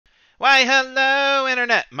Why, hello,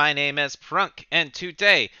 Internet! My name is Prunk, and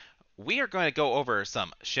today we are going to go over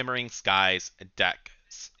some Shimmering Skies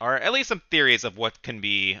decks, or at least some theories of what can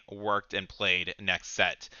be worked and played next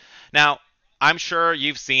set. Now, I'm sure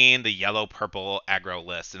you've seen the yellow-purple aggro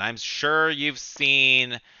list, and I'm sure you've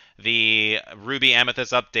seen the Ruby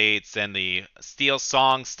Amethyst updates and the Steel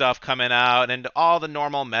Song stuff coming out, and all the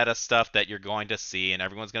normal meta stuff that you're going to see, and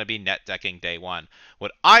everyone's going to be net decking day one.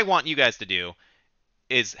 What I want you guys to do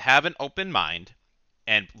is have an open mind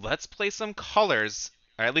and let's play some colors,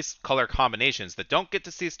 or at least color combinations that don't get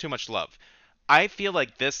to see too much love. I feel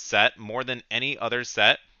like this set, more than any other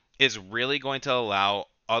set, is really going to allow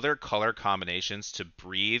other color combinations to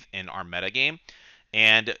breathe in our metagame.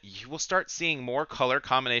 And you will start seeing more color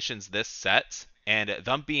combinations this set, and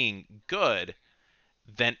them being good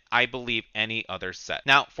than I believe any other set.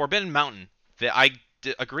 Now, Forbidden Mountain,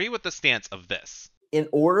 agree with the stance of this. In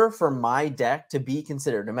order for my deck to be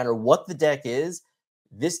considered, no matter what the deck is,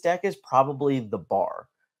 this deck is probably the bar.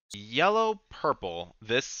 Yellow purple,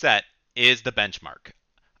 this set is the benchmark.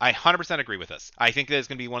 I 100% agree with this. I think that it's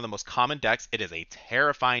going to be one of the most common decks. It is a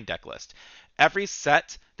terrifying deck list. Every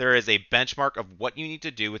set, there is a benchmark of what you need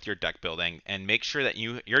to do with your deck building and make sure that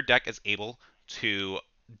your deck is able to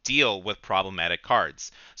deal with problematic cards.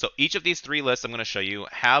 So each of these three lists I'm going to show you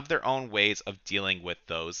have their own ways of dealing with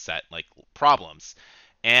those set like problems.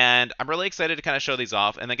 And I'm really excited to kind of show these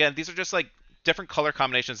off. And again, these are just like different color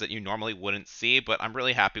combinations that you normally wouldn't see, but I'm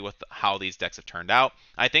really happy with how these decks have turned out.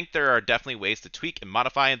 I think there are definitely ways to tweak and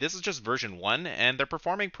modify, and this is just version 1, and they're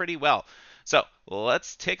performing pretty well. So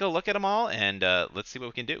let's take a look at them all, and let's see what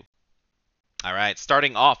we can do. All right,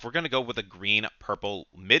 starting off, we're going to go with a green-purple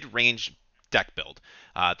mid-range deck build.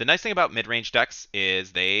 The nice thing about mid-range decks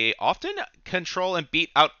is they often control and beat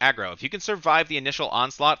out aggro. If you can survive the initial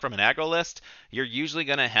onslaught from an aggro list, you're usually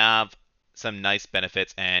going to have some nice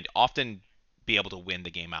benefits and often be able to win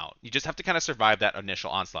the game out. You just have to kind of survive that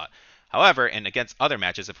initial onslaught. However, and against other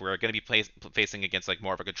matches, if we're going to be facing against like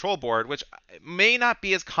more of a control board, which may not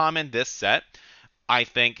be as common this set, I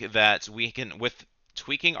think that we can, with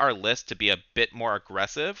tweaking our list to be a bit more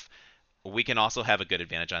aggressive, we can also have a good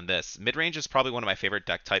advantage on this. Mid-range is probably one of my favorite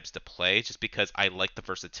deck types to play just because I like the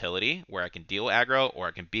versatility where I can deal aggro or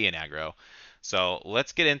I can be an aggro. So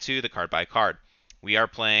let's get into the card by card. We are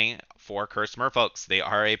playing 4 Cursed Merfolks. They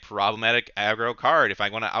are a problematic aggro card. If I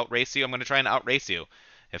want to outrace you, I'm going to try and outrace you.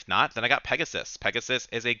 If not, then I got Pegasus. Pegasus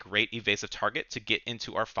is a great evasive target to get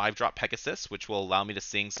into our 5-drop Pegasus, which will allow me to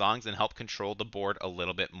sing songs and help control the board a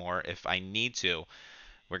little bit more if I need to.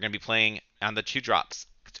 We're going to be playing on the 2-drops.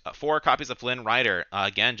 4 copies of Flynn Rider.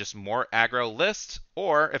 Again, just more aggro list,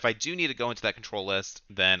 or if I do need to go into that control list,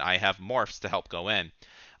 then I have Morphs to help go in.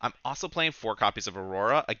 I'm also playing 4 copies of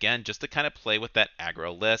Aurora, again, just to kind of play with that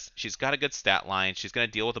aggro list. She's got a good stat line. She's going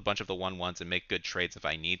to deal with a bunch of the 1/1s and make good trades if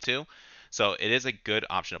I need to. So it is a good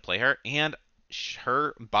option to play her. And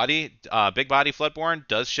her body, big body Floodborn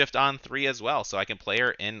does shift on 3 as well. So I can play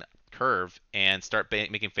her in curve and start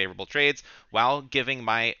making favorable trades while giving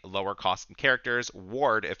my lower cost characters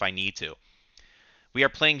ward if I need to. We are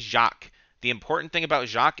playing Jacques. The important thing about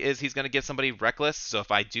Jacques is he's going to give somebody reckless. So if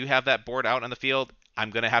I do have that board out on the field, I'm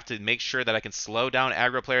going to have to make sure that I can slow down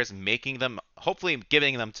aggro players, making them, hopefully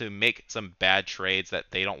giving them to make some bad trades that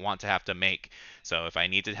they don't want to have to make. So if I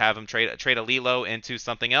need to have them trade a Lilo into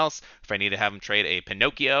something else, if I need to have them trade a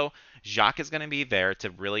Pinocchio, Jacques is going to be there to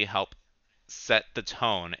really help set the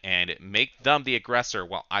tone and make them the aggressor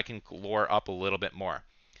while I can lure up a little bit more.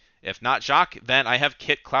 If not Jacques, then I have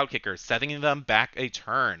Kit Cloudkicker, setting them back a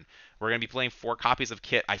turn. We're going to be playing 4 copies of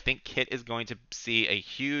Kit. I think Kit is going to see a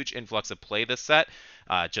huge influx of play this set.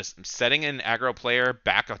 Just setting an aggro player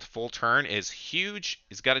back a full turn is huge.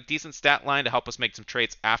 He's got a decent stat line to help us make some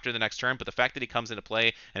trades after the next turn, but the fact that he comes into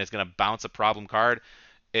play and is going to bounce a problem card,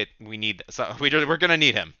 we're going to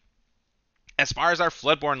need him. As far as our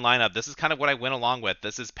Floodborn lineup, this is kind of what I went along with.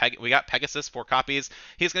 We got Pegasus, 4 copies.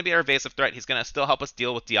 He's going to be our evasive threat. He's going to still help us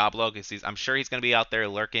deal with Diablo because I'm sure he's going to be out there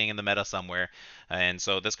lurking in the meta somewhere. And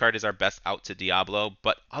so this card is our best out to Diablo.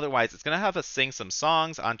 But otherwise, it's going to have us sing some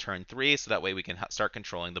songs on turn 3 so that way we can start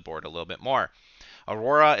controlling the board a little bit more.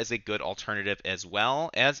 Aurora is a good alternative as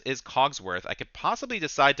well, as is Cogsworth. I could possibly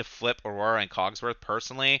decide to flip Aurora and Cogsworth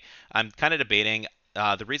personally. I'm kind of debating.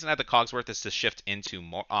 The reason I have the Cogsworth is to shift into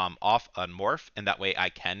off a Morph, and that way I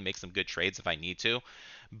can make some good trades if I need to.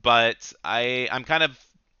 But I'm kind of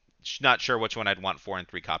not sure which one I'd want 4 and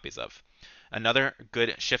 3 copies of. Another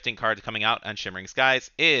good shifting card coming out on Shimmering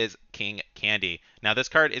Skies is King Candy. Now this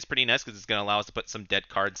card is pretty nice because it's going to allow us to put some dead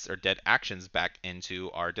cards or dead actions back into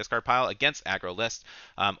our discard pile against aggro list,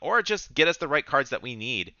 or just get us the right cards that we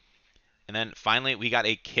need. And then finally, we got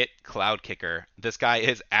a Kit Cloud Kicker. This guy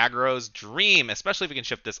is aggro's dream, especially if we can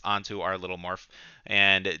shift this onto our little morph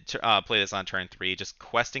and play this on turn 3. Just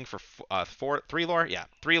questing for 3 lore. Yeah,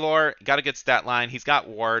 3 lore. Got a good stat line. He's got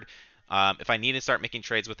ward. If I need to start making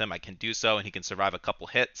trades with him, I can do so, and he can survive a couple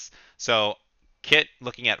hits. So Kit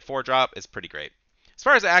looking at 4-drop is pretty great. As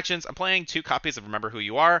far as actions, I'm playing 2 copies of Remember Who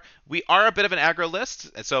You Are. We are a bit of an aggro list,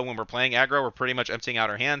 and so when we're playing aggro, we're pretty much emptying out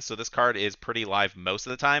our hands, so this card is pretty live most of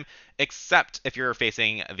the time, except if you're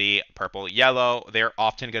facing the purple-yellow. They're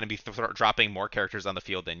often going to be dropping more characters on the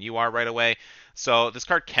field than you are right away. So this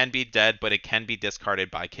card can be dead, but it can be discarded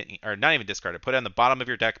by King, or not even discarded, put it on the bottom of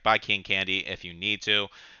your deck by King Candy if you need to.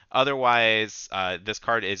 Otherwise, this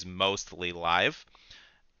card is mostly live.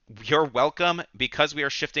 You're welcome, because we are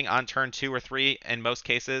shifting on turn 2 or 3 in most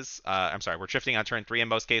cases. I'm sorry, we're shifting on turn 3 in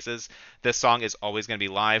most cases. This song is always going to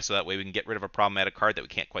be live, so that way we can get rid of a problematic card that we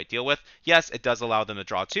can't quite deal with. Yes, it does allow them to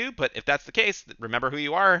draw 2, but if that's the case, Remember Who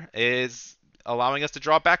You Are is allowing us to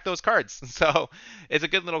draw back those cards. So it's a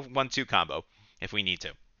good little 1-2 combo if we need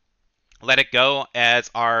to. Let It Go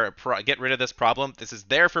as our get rid of this problem. This is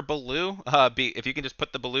there for Baloo. If you can just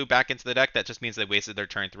put the Baloo back into the deck, that just means they wasted their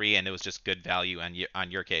turn 3 and it was just good value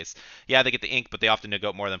on your case. Yeah, they get the ink, but they often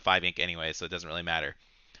go more than 5 ink anyway, so it doesn't really matter.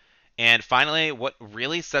 And finally, what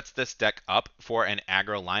really sets this deck up for an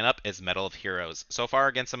aggro lineup is Medal of Heroes. So far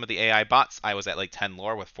against some of the AI bots, I was at like 10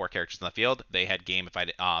 lore with 4 characters in the field. They had game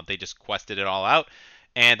if they just quested it all out.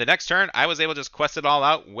 And the next turn, I was able to just quest it all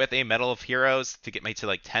out with a Medal of Heroes to get me to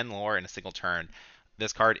like 10 lore in a single turn.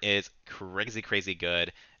 This card is crazy, crazy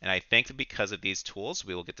good. And I think because of these tools,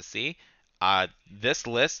 we will get to see. This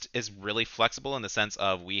list is really flexible in the sense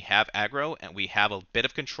of we have aggro and we have a bit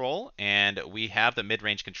of control and we have the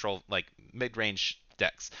mid-range control, like mid-range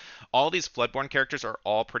decks. All these Floodborn characters are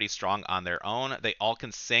all pretty strong on their own. They all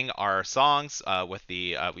can sing our songs with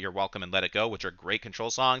the You're Welcome and Let It Go, which are great control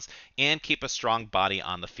songs, and keep a strong body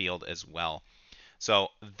on the field as well. So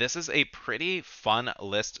this is a pretty fun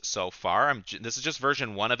list so far. This is just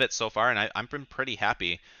version 1 of it so far, and I've been pretty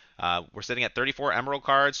happy. We're sitting at 34 Emerald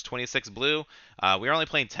cards, 26 blue. We're only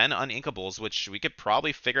playing 10 Uninkables, which we could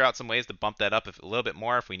probably figure out some ways to bump that up a little bit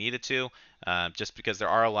more if we needed to, just because there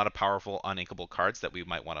are a lot of powerful Uninkable cards that we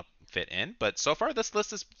might want to fit in. But so far, this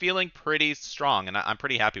list is feeling pretty strong, and I'm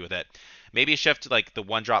pretty happy with it. Maybe shift like the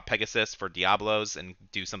 1-drop Pegasus for Diablos and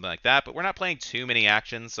do something like that, but we're not playing too many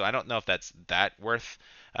actions, so I don't know if that's that worth.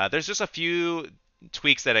 There's just a few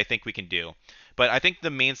tweaks that I think we can do. But I think the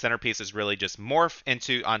main centerpiece is really just morph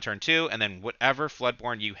into on turn 2, and then whatever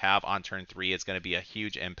Floodborn you have on turn 3 is going to be a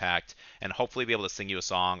huge impact, and hopefully be able to sing you a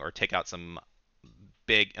song or take out some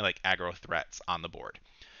big like aggro threats on the board.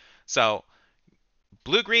 So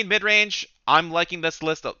blue-green mid-range, I'm liking this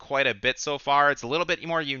list quite a bit so far. It's a little bit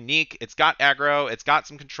more unique. It's got aggro, it's got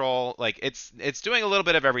some control, like it's doing a little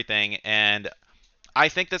bit of everything, and I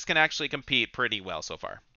think this can actually compete pretty well so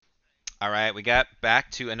far. All right, we got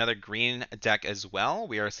back to another green deck as well.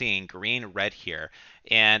 We are seeing green-red here.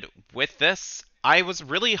 And with this, I was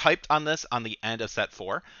really hyped on this on the end of set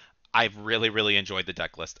 4. I've really, really enjoyed the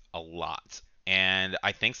deck list a lot. And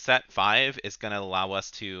I think set 5 is going to allow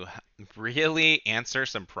us to really answer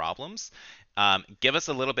some problems. Give us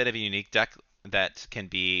a little bit of a unique deck that can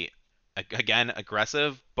be, again,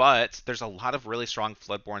 aggressive, but there's a lot of really strong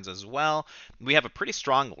Floodborns as well. We have a pretty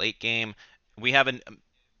strong late game. We have an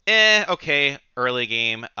okay early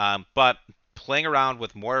game, but playing around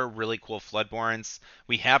with more really cool Floodborns,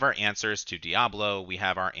 we have our answers to Diablo, we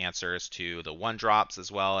have our answers to the 1-drops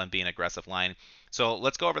as well, and being an aggressive line. So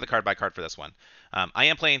let's go over the card by card for this one. I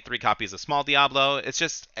am playing 3 copies of Small Diablo. It's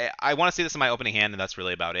just, I want to see this in my opening hand, and that's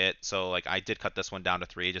really about it. So like I did cut this one down to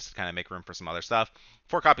 3 just to kind of make room for some other stuff.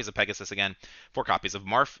 4 copies of Pegasus again. 4 copies of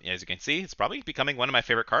Marth. As you can see, it's probably becoming one of my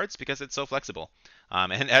favorite cards because it's so flexible.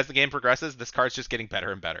 And as the game progresses, this card's just getting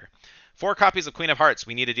better and better. 4 copies of Queen of Hearts.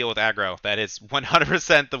 We need to deal with aggro. That is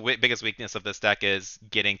 100% the biggest weakness of this deck, is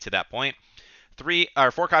getting to that point.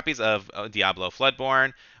 4 copies of Diablo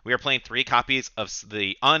Floodborn. We are playing 3 copies of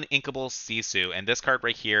the Uninkable Sisu, and this card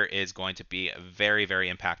right here is going to be very,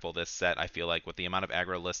 very impactful this set. I feel like with the amount of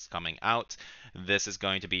aggro lists coming out, this is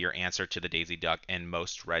going to be your answer to the Daisy Duck in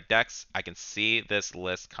most red decks. I can see this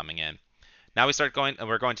list coming in. Now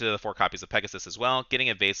we're going to the 4 copies of Pegasus as well, getting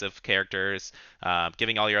evasive characters,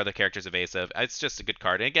 giving all your other characters evasive. It's just a good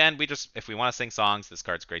card. And again, if we want to sing songs, this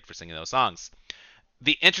card's great for singing those songs.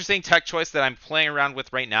 The interesting tech choice that I'm playing around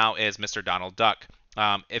with right now is Mr. Donald Duck.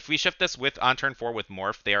 If we shift this on turn 4 with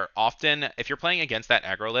Morph, they are often, if you're playing against that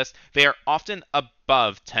aggro list, they are often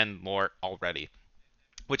above 10 lore already,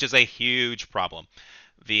 which is a huge problem.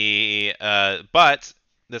 But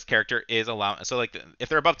this character is allowed. So like if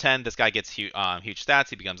they're above 10, this guy gets huge stats.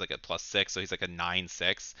 He becomes like a +6, so he's like a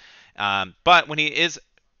 9/6. But when he is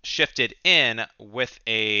shifted in with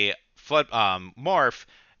a flood morph,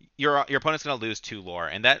 your opponent's gonna lose 2 lore,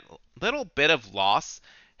 and that little bit of loss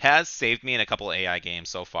has saved me in a couple AI games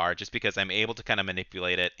so far, just because I'm able to kind of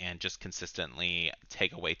manipulate it and just consistently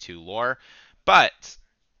take away 2 lore. But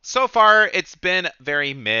so far, it's been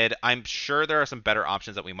very mid. I'm sure there are some better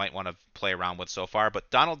options that we might want to play around with so far, but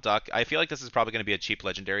Donald Duck, I feel like this is probably going to be a cheap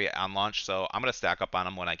legendary on launch, so I'm going to stack up on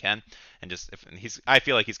him when I can, and just if he's, I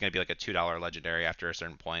feel like he's going to be like a $2 legendary after a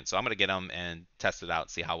certain point, so I'm going to get him and test it out,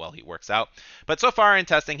 see how well he works out. But so far in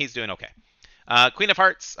testing, he's doing okay. Queen of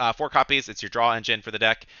Hearts, 4 copies. It's your draw engine for the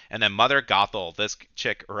deck. And then Mother Gothel, this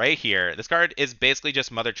chick right here. This card is basically just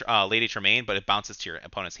Lady Tremaine, but it bounces to your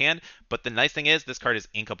opponent's hand. But the nice thing is this card is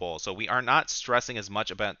inkable, so we are not stressing as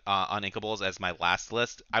much about on inkables as my last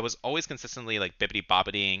list. I was always consistently like bibbity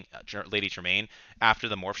bobbitying Lady Tremaine after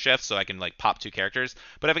the morph shift, so I can like pop 2 characters.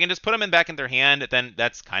 But if I can just put them back in their hand, then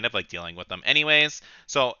that's kind of like dealing with them anyways.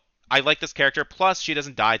 So I like this character. Plus, she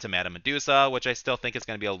doesn't die to Madame Medusa, which I still think is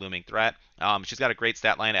going to be a looming threat. She's got a great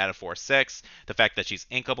stat line at a 4/6. The fact that she's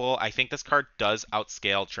inkable, I think this card does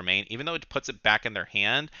outscale Tremaine, even though it puts it back in their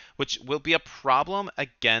hand, which will be a problem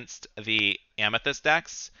against the Amethyst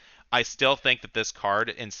decks. I still think that this card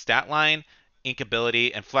in stat line,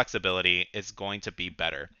 inkability, and flexibility is going to be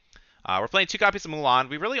better. We're playing 2 copies of Mulan.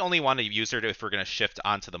 We really only want to use her if we're going to shift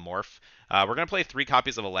onto the morph. We're going to play 3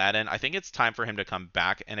 copies of Aladdin. I think it's time for him to come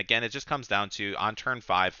back. And again, it just comes down to on turn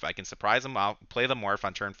 5, if I can surprise him, I'll play the morph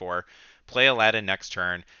on turn 4, play Aladdin next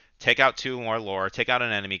turn, take out 2 more lore, take out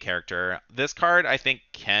an enemy character. This card, I think,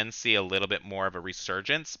 can see a little bit more of a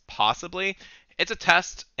resurgence, possibly. It's a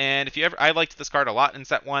test, and if you ever, I liked this card a lot in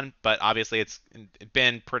set 1, but obviously it's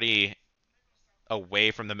been pretty away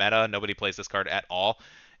from the meta. Nobody plays this card at all.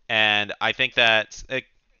 And I think that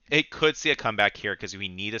it could see a comeback here because we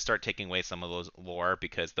need to start taking away some of those lore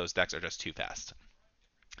because those decks are just too fast.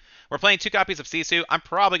 We're playing 2 copies of Sisu. I'm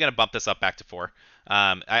probably going to bump this up back to 4.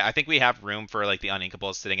 I think we have room for like the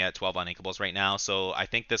uninkables sitting at 12 uninkables right now. So I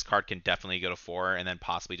think this card can definitely go to 4 and then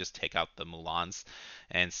possibly just take out the Mulans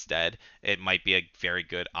instead. It might be a very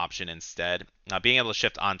good option instead. Being able to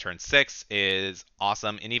shift on turn 6 is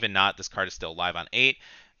awesome. And even not, this card is still live on 8.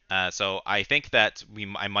 So I think that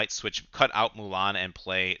I might cut out Mulan and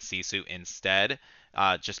play Sisu instead,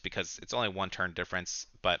 just because it's only 1 turn difference.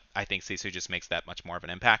 But I think Sisu just makes that much more of an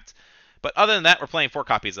impact. But other than that, we're playing 4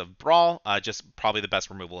 copies of Brawl, just probably the best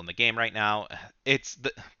removal in the game right now.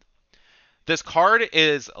 This card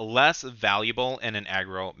is less valuable in an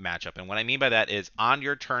aggro matchup, and what I mean by that is on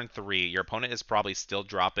your turn 3, your opponent is probably still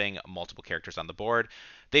dropping multiple characters on the board.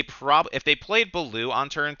 If they played Baloo on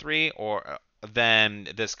turn 3, or then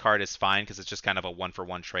this card is fine because it's just kind of a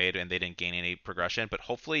 1-for-1 trade and they didn't gain any progression. But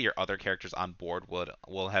hopefully your other characters on board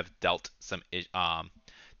will have dealt some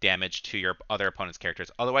damage to your other opponent's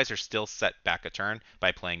characters. Otherwise, you're still set back a turn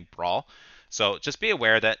by playing Brawl. So just be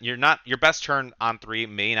aware that your best turn on 3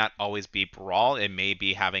 may not always be Brawl. It may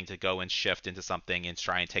be having to go and shift into something and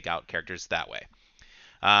try and take out characters that way.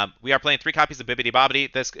 We are playing 3 copies of Bibbidi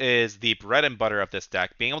Bobbidi. This is the bread and butter of this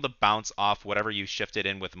deck, being able to bounce off whatever you shifted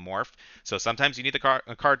in with Morph. So sometimes you need the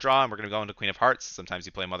card draw, and we're going to go into Queen of Hearts. Sometimes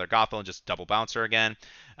you play Mother Gothel and just double bouncer again.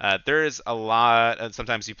 There is a lot.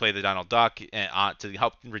 Sometimes you play the Donald Duck to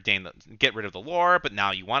help get rid of the lore, but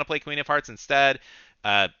now you want to play Queen of Hearts instead.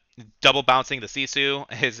 Double bouncing the Sisu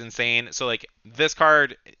is insane. So like this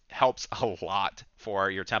card helps a lot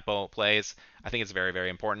for your tempo plays. I think it's very,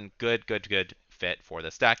 very important. Good fit for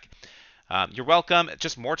this deck. You're welcome.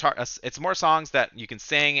 Just it's more songs that you can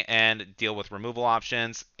sing and deal with removal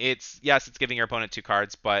options. It's giving your opponent 2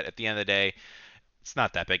 cards, but at the end of the day, it's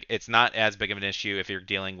not that big. It's not as big of an issue if you're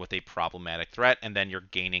dealing with a problematic threat and then you're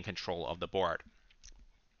gaining control of the board.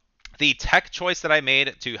 The tech choice that I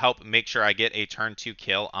made to help make sure I get a turn 2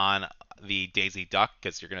 kill on the Daisy Duck,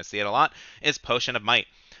 because you're going to see it a lot, is Potion of Might.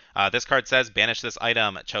 This card says banish this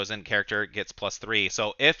item, chosen character gets +3.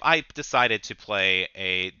 So if I decided to play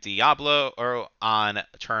a Diablo or on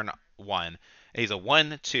turn 1, he's a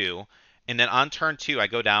 1/2, and then on turn 2 I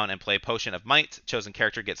go down and play Potion of Might, chosen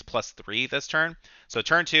character gets +3 this turn. So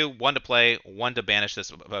turn 2, 1 to play, 1 to banish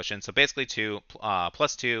this potion. So basically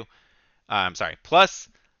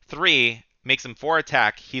 +3 makes him 4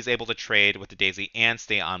 attack. He's able to trade with the Daisy and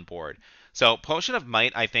stay on board. So Potion of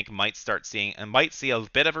Might, I think, might see a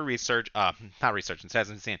bit of a not resurgence,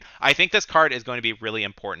 hasn't seen. I think this card is going to be really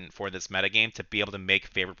important for this metagame to be able to make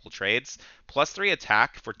favorable trades. +3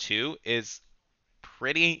 attack for 2 is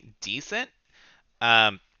pretty decent,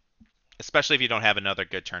 especially if you don't have another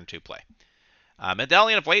good turn 2 play.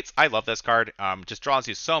 Medallion of Weights, I love this card. Just draws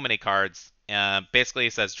you so many cards. Basically,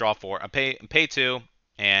 it says draw 4, pay 2,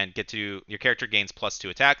 and get to your character gains +2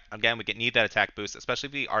 attack. Again, we need that attack boost, especially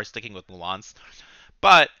if we are sticking with Mulans.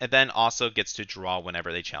 But it then also gets to draw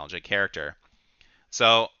whenever they challenge a character.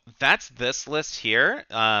 So that's this list here.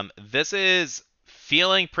 This is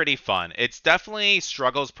feeling pretty fun. It's definitely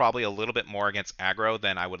struggles probably a little bit more against aggro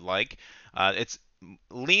than I would like. It's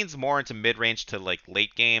leans more into mid-range to like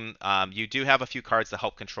late game. You do have a few cards that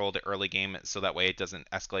help control the early game, so that way it doesn't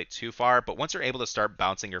escalate too far. But once you're able to start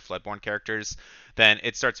bouncing your Floodborn characters, then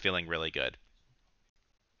it starts feeling really good.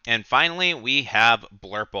 And finally, we have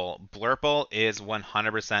Blurple. Blurple is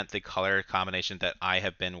 100% the color combination that I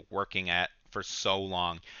have been working at for so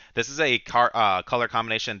long. This is a color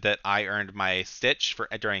combination that I earned my Stitch for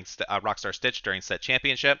during Rockstar Stitch during Set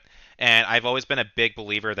Championship, and I've always been a big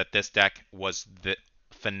believer that this deck was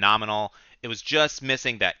phenomenal. It was just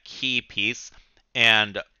missing that key piece,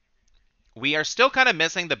 and we are still kind of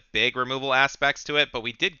missing the big removal aspects to it, but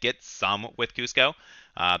we did get some with Cusco,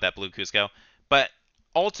 that blue Cusco. But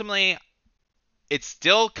ultimately, it's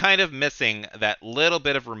still kind of missing that little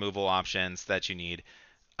bit of removal options that you need.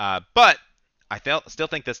 But I still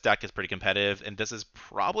think this deck is pretty competitive, and this is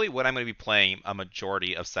probably what I'm going to be playing a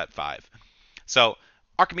majority of Set 5. So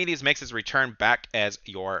Archimedes makes his return back as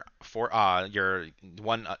your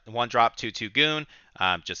one drop 2/2 goon.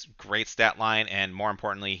 Just great stat line, and more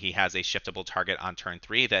importantly, he has a shiftable target on turn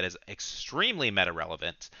 3 that is extremely meta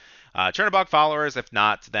relevant. Chernobog followers, if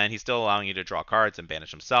not, then he's still allowing you to draw cards and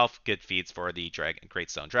banish himself. Good feeds for the Great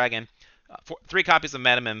Stone Dragon. 3 copies of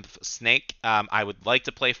Metamimp Snake. I would like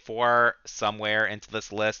to play 4 somewhere into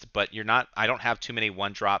this list, but I don't have too many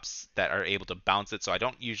 1-drops that are able to bounce it, so I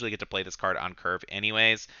don't usually get to play this card on curve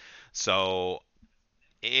anyways. So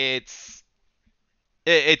it's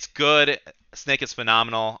good. Snake is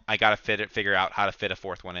phenomenal. I gotta figure out how to fit a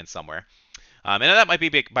 4th one in somewhere. And that might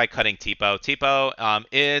be by cutting Tipo. Tipo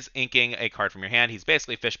is inking a card from your hand. He's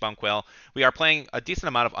basically Fishbone Quill. We are playing a decent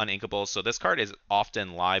amount of uninkables, so this card is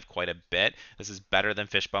often live quite a bit. This is better than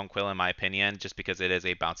Fishbone Quill in my opinion, just because it is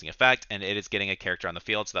a bouncing effect, and it is getting a character on the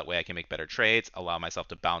field, so that way I can make better trades, allow myself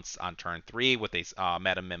to bounce on turn 3 with a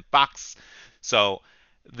Metamimp Box. So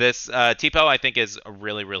this Tipo, I think, is a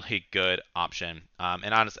really, really good option.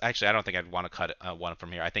 And honestly, actually, I don't think I'd want to cut one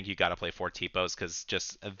from here. I think you got to play 4 Tipos because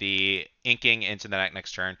just the inking into the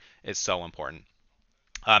next turn is so important.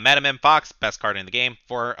 Madam M Fox, best card in the game.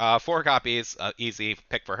 4 copies, easy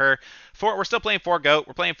pick for her. We're still playing 4 Goat.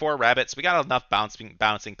 We're playing 4 Rabbits. We got enough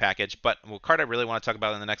bouncing package. But the card I really want to talk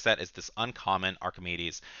about in the next set is this uncommon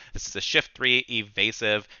Archimedes. This is a Shift 3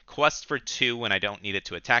 evasive quest for 2 when I don't need it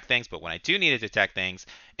to attack things, but when I do need it to attack things,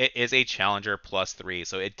 it is a challenger +3.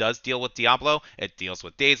 So it does deal with Diablo. It deals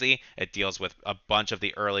with Daisy. It deals with a bunch of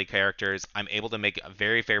the early characters. I'm able to make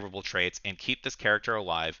very favorable trades and keep this character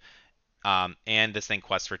alive. And this thing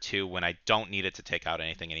quests for 2 when I don't need it to take out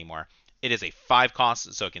anything anymore. It is a 5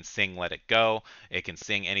 cost, so it can sing Let It Go. It can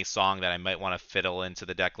sing any song that I might want to fiddle into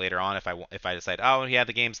the deck later on if I decide, oh yeah,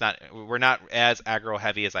 we're not as aggro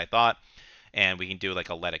heavy as I thought, and we can do like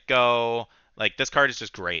a Let It Go. Like, this card is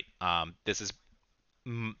just great. This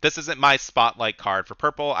isn't my spotlight card for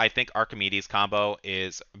purple. I think Archimedes combo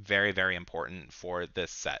is very, very important for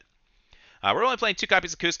this set. We're only playing 2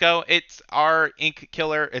 copies of Cusco. It's our Ink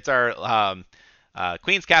Killer. It's our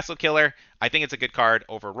Queen's Castle Killer. I think it's a good card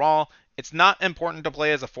overall. It's not important to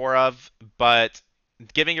play as a 4 of, but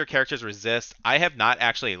giving your characters resist, I have not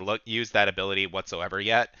actually used that ability whatsoever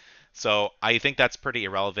yet. So I think that's pretty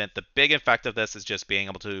irrelevant. The big effect of this is just being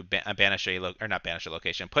able to banish not banish a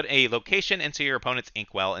location, put a location into your opponent's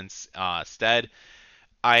Inkwell instead.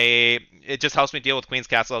 It just helps me deal with Queen's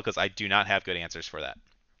Castle because I do not have good answers for that.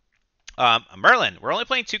 Merlin. We're only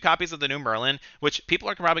playing 2 copies of the new Merlin, which people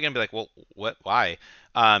are probably going to be like, well, what? Why?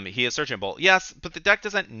 He is searchable. Yes, but the deck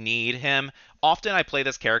doesn't need him. Often I play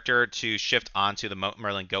this character to shift onto the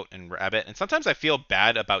Merlin Goat and Rabbit, and sometimes I feel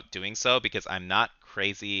bad about doing so because I'm not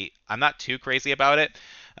too crazy about it.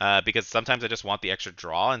 Because sometimes I just want the extra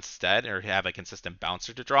draw instead, or have a consistent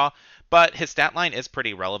bouncer to draw. But his stat line is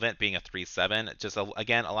pretty relevant, being a 3/7. It just,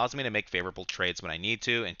 again, allows me to make favorable trades when I need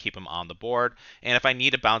to and keep him on the board. And if I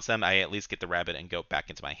need to bounce him, I at least get the Rabbit and Goat back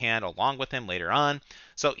into my hand along with him later on.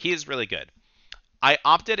 So he is really good. I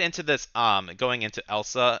opted into this going into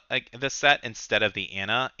Elsa this set instead of the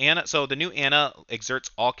Anna. So the new Anna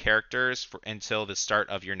exerts all characters until the start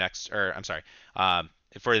of your next, or I'm sorry,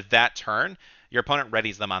 for that turn. Your opponent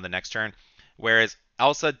readies them on the next turn, whereas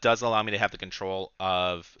Elsa does allow me to have the control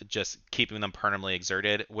of just keeping them permanently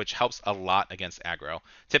exerted, which helps a lot against aggro.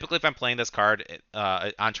 Typically, if I'm playing this card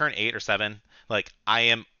on turn 8 or 7, like, I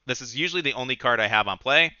am This is usually the only card I have on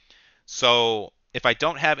play. So if I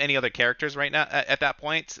don't have any other characters right now at that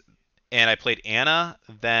point, and I played Anna,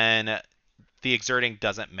 then the exerting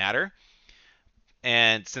doesn't matter.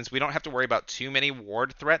 And since we don't have to worry about too many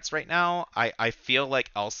ward threats right now, I feel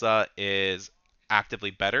like Elsa is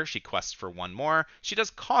actively better. She quests for one more. She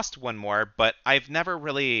does cost one more, but I've never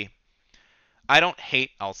really. I don't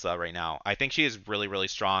hate Elsa right now. I think she is really, really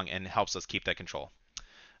strong and helps us keep that control.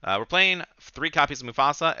 We're playing 3 copies of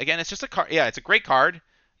Mufasa. Again, it's just a card. Yeah, it's a great card.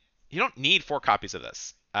 You don't need 4 copies of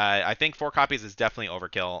this. I think 4 copies is definitely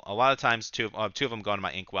overkill. A lot of times, two of them go into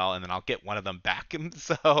my inkwell, and then I'll get one of them back.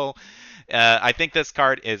 So I think this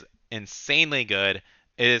card is insanely good.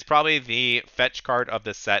 It is probably the fetch card of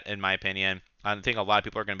the set, in my opinion. I think a lot of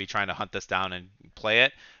people are going to be trying to hunt this down and play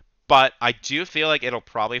it. But I do feel like it'll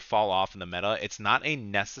probably fall off in the meta. It's not a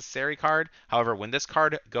necessary card. However, when this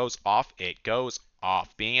card goes off, it goes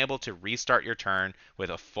off. Being able to restart your turn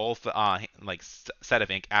with a full set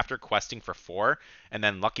of ink after questing for 4 and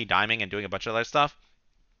then lucky diming and doing a bunch of other stuff.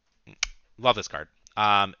 Love this card.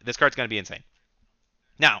 This card's going to be insane.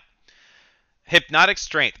 Now, Hypnotic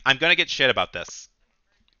Strength. I'm going to get shit about this,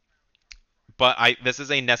 but this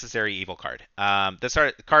is a necessary evil card. This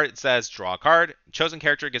card says draw a card. Chosen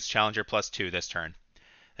character gets challenger +2 this turn.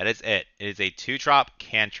 That is it. It is a 2-drop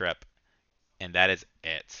cantrip, and that is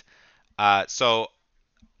it. So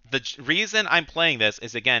the reason I'm playing this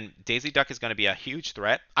is, again, Daisy Duck is going to be a huge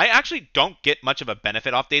threat. I actually don't get much of a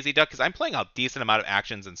benefit off Daisy Duck because I'm playing a decent amount of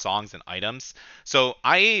actions and songs and items. So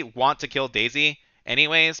I want to kill Daisy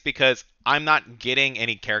anyways because I'm not getting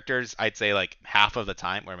any characters. I'd say like half of the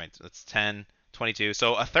time. Where am I? It's 10, 22.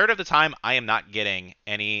 So a third of the time I am not getting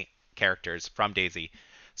any characters from Daisy.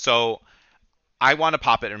 So I want to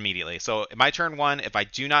pop it immediately. So my turn 1, if I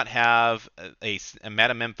do not have a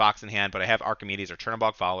Meta Mim Fox in hand, but I have Archimedes or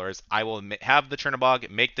Chernobog followers, I will have the Chernobog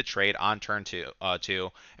make the trade on turn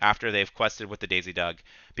 2 after they've quested with the Daisy Duck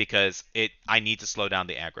because I need to slow down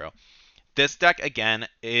the aggro. This deck, again,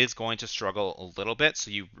 is going to struggle a little bit, so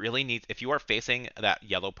you really need, if you are facing that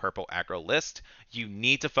yellow-purple aggro list, you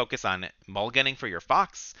need to focus on mulliganing for your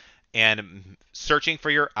Fox and searching for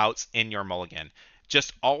your outs in your mulligan.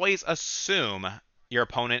 Just always assume your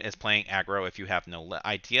opponent is playing aggro if you have no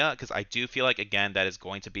idea, because I do feel like, again, that is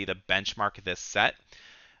going to be the benchmark of this set.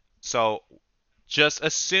 So just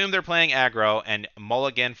assume they're playing aggro and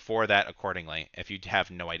mulligan for that accordingly, if you have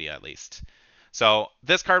no idea at least. So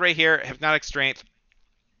this card right here, Hypnotic Strength,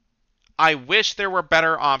 I wish there were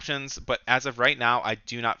better options, but as of right now, I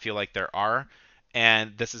do not feel like there are,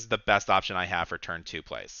 and this is the best option I have for turn 2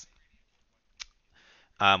 plays.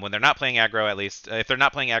 When they're not playing aggro, at least. If they're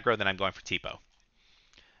not playing aggro, then I'm going for Tipo.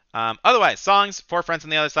 Otherwise, songs, 4 friends on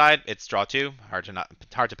the other side, it's draw 2. Hard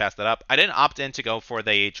to pass that up. I didn't opt in to go for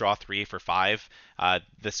the draw 3 for 5.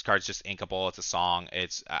 This card's just inkable. It's a song.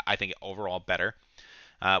 It's, I think, overall better.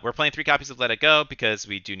 We're playing 3 copies of Let It Go because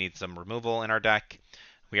we do need some removal in our deck.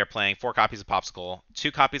 We are playing 4 copies of Popsicle, 2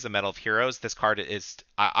 copies of Medal of Heroes. This card is,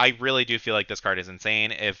 I really do feel like this card is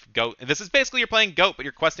insane. If Goat, this is basically you're playing Goat, but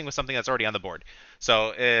you're questing with something that's already on the board.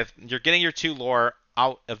 So if you're getting your 2 lore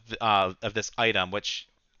out of this item, which,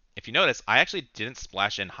 if you notice, I actually didn't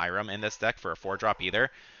splash in Hiram in this deck for a 4-drop either,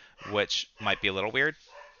 which might be a little weird.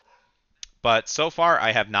 But so far,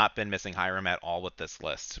 I have not been missing Hiram at all with this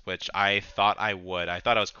list, which I thought I would. I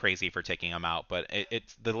thought I was crazy for taking him out, but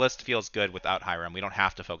the list feels good without Hiram. We don't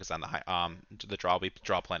have to focus on the draw. We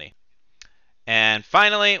draw plenty. And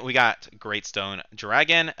finally, we got Greatstone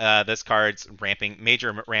Dragon. This card's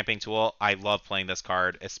major ramping tool. I love playing this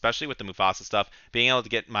card, especially with the Mufasa stuff. Being able to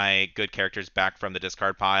get my good characters back from the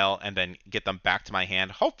discard pile and then get them back to my hand,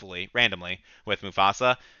 hopefully randomly, with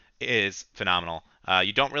Mufasa is phenomenal.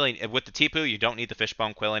 You don't really, with the Tipu, you don't need the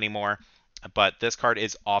Fishbone Quill anymore, but this card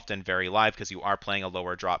is often very live because you are playing a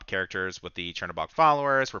lower drop characters with the Chernobog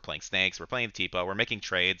followers. We're playing snakes, we're playing the Tipo, we're making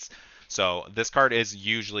trades. So this card is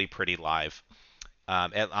usually pretty live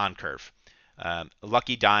on curve.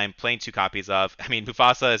 Lucky Dime, playing 2 copies of. I mean,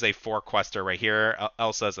 Mufasa is a 4-quester right here.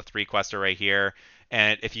 Elsa is a 3-quester right here.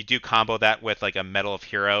 And if you do combo that with like a Medal of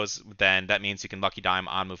Heroes, then that means you can Lucky Dime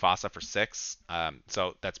on Mufasa for 6.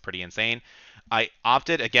 So that's pretty insane. I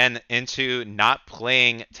opted again into not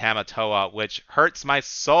playing Tamatoa, which hurts my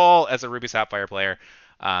soul as a Ruby Sapphire player.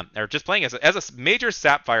 Or just playing as a major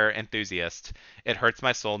Sapphire enthusiast. It hurts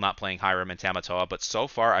my soul not playing Hiram and Tamatoa, but so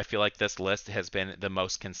far I feel like this list has been the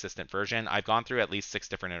most consistent version. I've gone through at least 6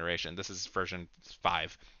 different iterations. This is version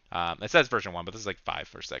 5. It says version 1, but this is like 5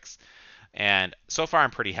 or 6. And so far,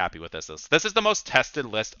 I'm pretty happy with this list. This is the most tested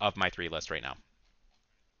list of my 3 list right now.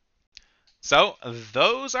 So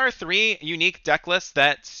those are 3 unique deck lists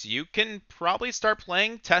that you can probably start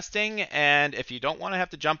playing, testing, and if you don't want to have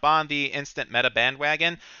to jump on the instant meta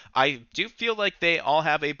bandwagon, I do feel like they all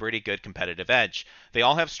have a pretty good competitive edge. They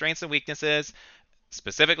all have strengths and weaknesses,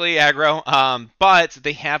 specifically aggro, but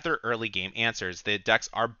they have their early game answers. The decks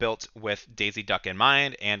are built with Daisy Duck in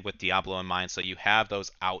mind and with Diablo in mind, so you have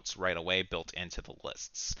those outs right away built into the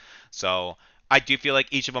lists. So I do feel like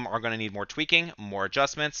each of them are going to need more tweaking, more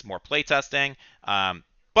adjustments, more playtesting.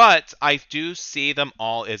 But I do see them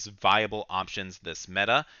all as viable options this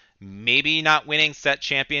meta. Maybe not winning set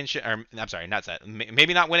championship, or I'm sorry, not set.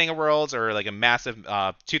 Maybe not winning a Worlds or like a massive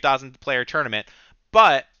 2,000 player tournament,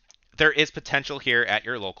 but there is potential here at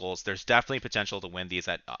your locals. There's definitely potential to win these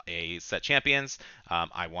at a set champions.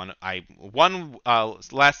 I won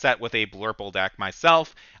last set with a Blurple deck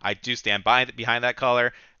myself. I do stand behind that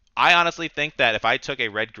color. I honestly think that if I took a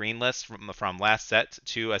red-green list from last set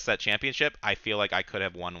to a set championship, I feel like I could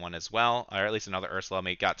have won one as well, or at least another Ursula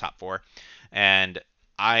maybe got top 4. And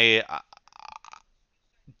I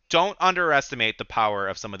don't underestimate the power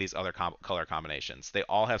of some of these other color combinations. They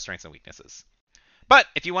all have strengths and weaknesses. But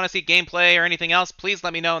if you want to see gameplay or anything else, please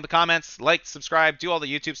let me know in the comments. Like, subscribe, do all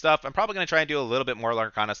the YouTube stuff. I'm probably going to try and do a little bit more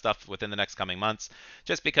Lorcana stuff within the next coming months,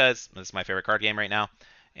 just because this is my favorite card game right now.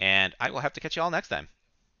 And I will have to catch you all next time.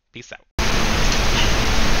 Peace out.